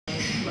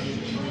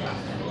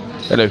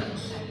Hello.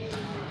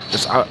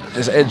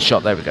 It's in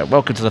shot. There we go.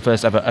 Welcome to the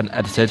first ever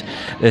Unedited.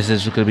 This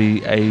is going to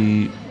be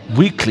a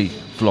weekly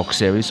vlog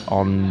series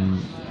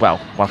on, well,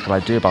 what can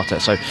I do about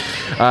it? So,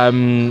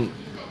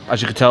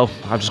 as you can tell,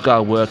 I've just got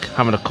to work,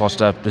 having a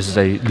Costa. This is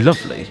a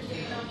lovely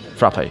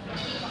frappe.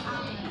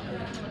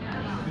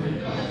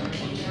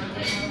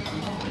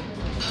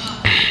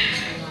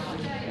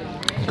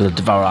 I'm going to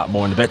devour that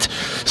more in a bit.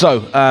 So,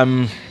 what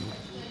am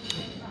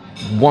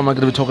I going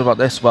to be talking about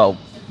this? Well,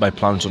 my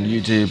plans on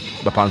YouTube,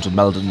 my plans with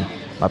Meldon,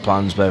 my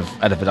plans with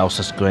anything else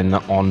that's going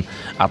on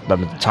at the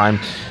moment of time.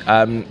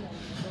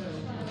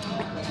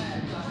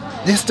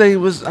 Yesterday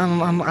was, I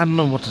don't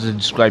know what to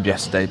describe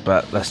yesterday,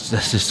 but let's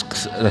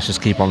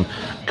just keep on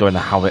going to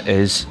how it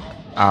is.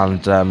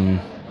 And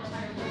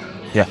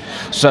yeah,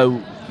 so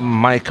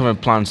my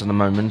current plans at the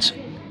moment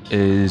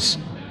is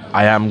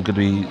I am going to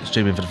be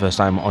streaming for the first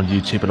time on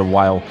YouTube in a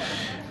while.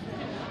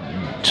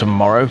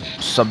 Tomorrow,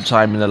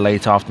 sometime in the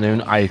late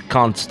afternoon. I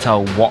can't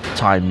tell what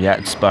time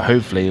yet, but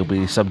hopefully it'll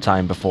be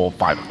sometime before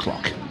 5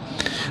 o'clock.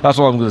 That's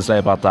all I'm going to say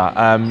about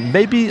that.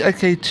 Maybe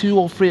like a 2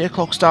 or 3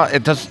 o'clock start.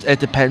 It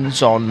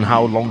depends on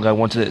how long I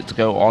wanted it to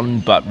go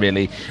on, but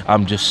really,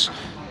 it's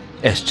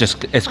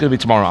going to be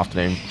tomorrow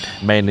afternoon,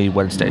 mainly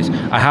Wednesdays.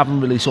 I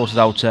haven't really sorted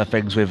out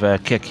things with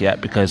Kick yet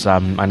because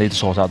I need to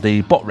sort out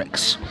the bot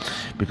rigs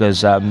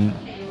because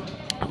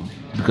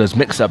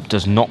Mixup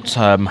does not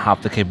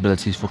have the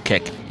capabilities for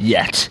Kick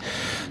yet.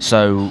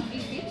 So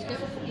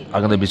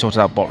I'm going to be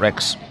sorting out bot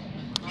rigs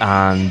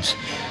and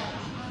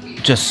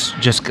just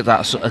get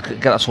that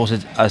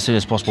sorted as soon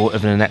as possible over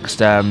the next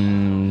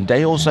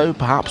day or so,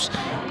 perhaps.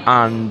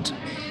 And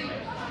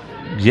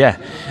yeah,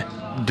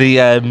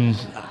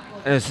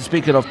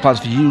 speaking of plans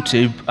for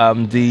YouTube,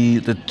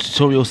 the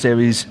tutorial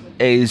series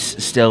is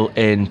still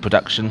in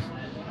production.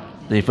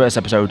 The first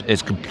episode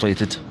is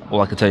completed.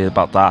 All I can tell you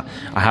about that.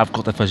 I have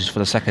got the footage for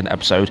the second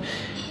episode.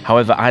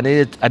 However, I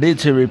needed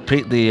to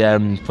repeat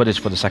the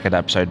footage for the second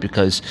episode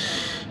because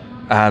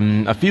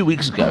a few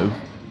weeks ago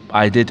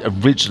I did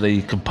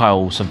originally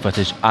compile some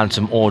footage and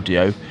some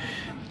audio.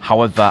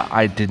 However,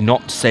 I did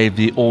not save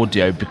the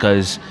audio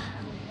because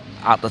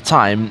at the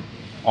time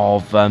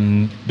of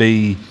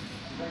me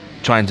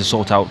trying to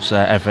sort out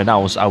everything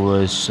else, I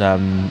was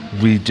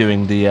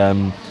redoing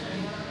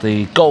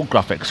the goal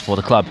graphics for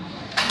the club.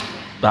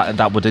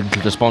 That would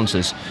include the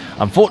sponsors.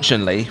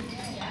 Unfortunately,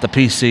 the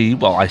PC,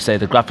 well, I say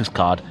the graphics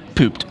card,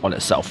 pooped on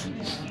itself.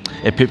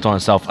 It pooped on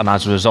itself, and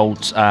as a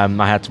result, I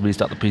had to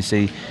restart the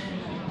PC.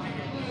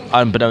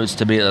 Unbeknownst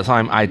to me at the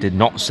time, I did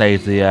not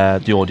save the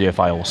audio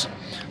files,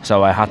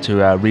 so I had to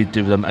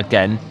redo them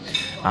again,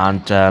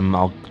 and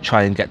I'll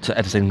try and get to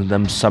editing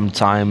them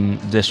sometime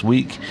this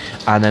week,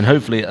 and then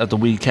hopefully at the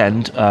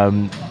weekend.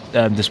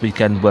 This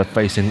weekend we're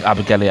facing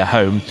Abigail at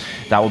home.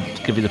 That will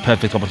give you the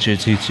perfect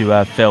opportunity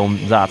to film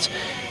that.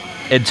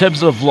 In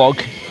terms of the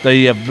vlog,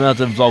 the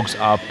Meldon vlogs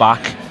are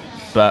back,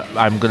 but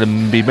I'm going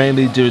to be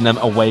mainly doing them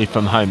away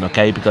from home,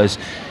 okay? Because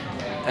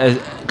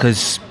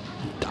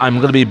I'm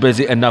going to be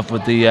busy enough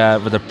with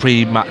the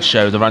pre-match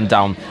show, the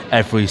rundown,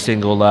 every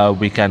single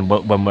weekend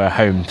when we're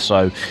home.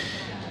 So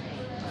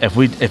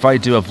if I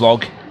do a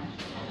vlog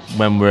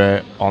when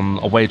we're on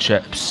away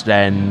trips,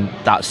 then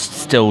that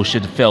still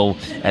should fill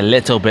a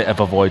little bit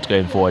of a void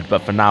going forward.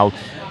 But for now,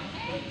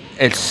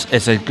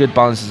 it's a good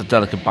balance, it's a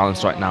delicate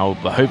balance right now,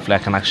 but hopefully I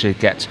can actually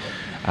get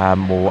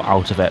more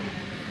out of it.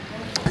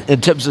 In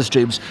terms of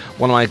streams,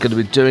 what am I going to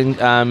be doing?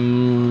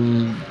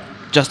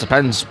 Just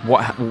depends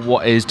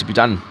what is to be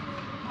done.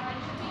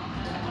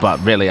 But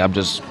really, I'm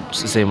just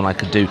seeing what I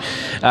could do.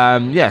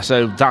 Yeah,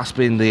 so that's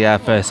been the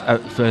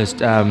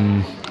first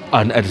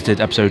unedited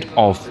episode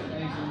of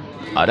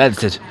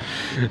Unedited.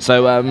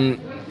 So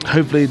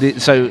hopefully, like I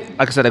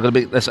said, I'm going to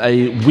make this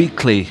a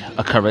weekly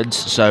occurrence.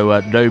 So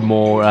no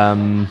more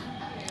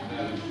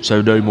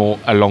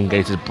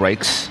elongated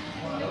breaks.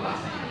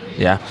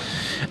 Yeah,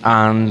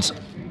 and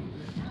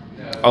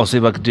I'll see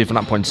what I can do from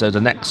that point. So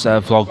the next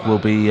vlog will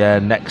be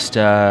next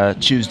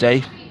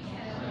Tuesday.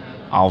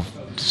 I'll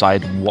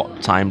decide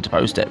what time to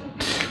post it.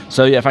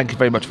 So yeah, thank you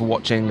very much for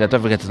watching.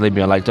 Don't forget to leave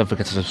me a like, don't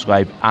forget to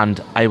subscribe,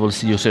 and I will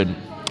see you soon.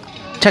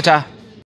 Ta-ta!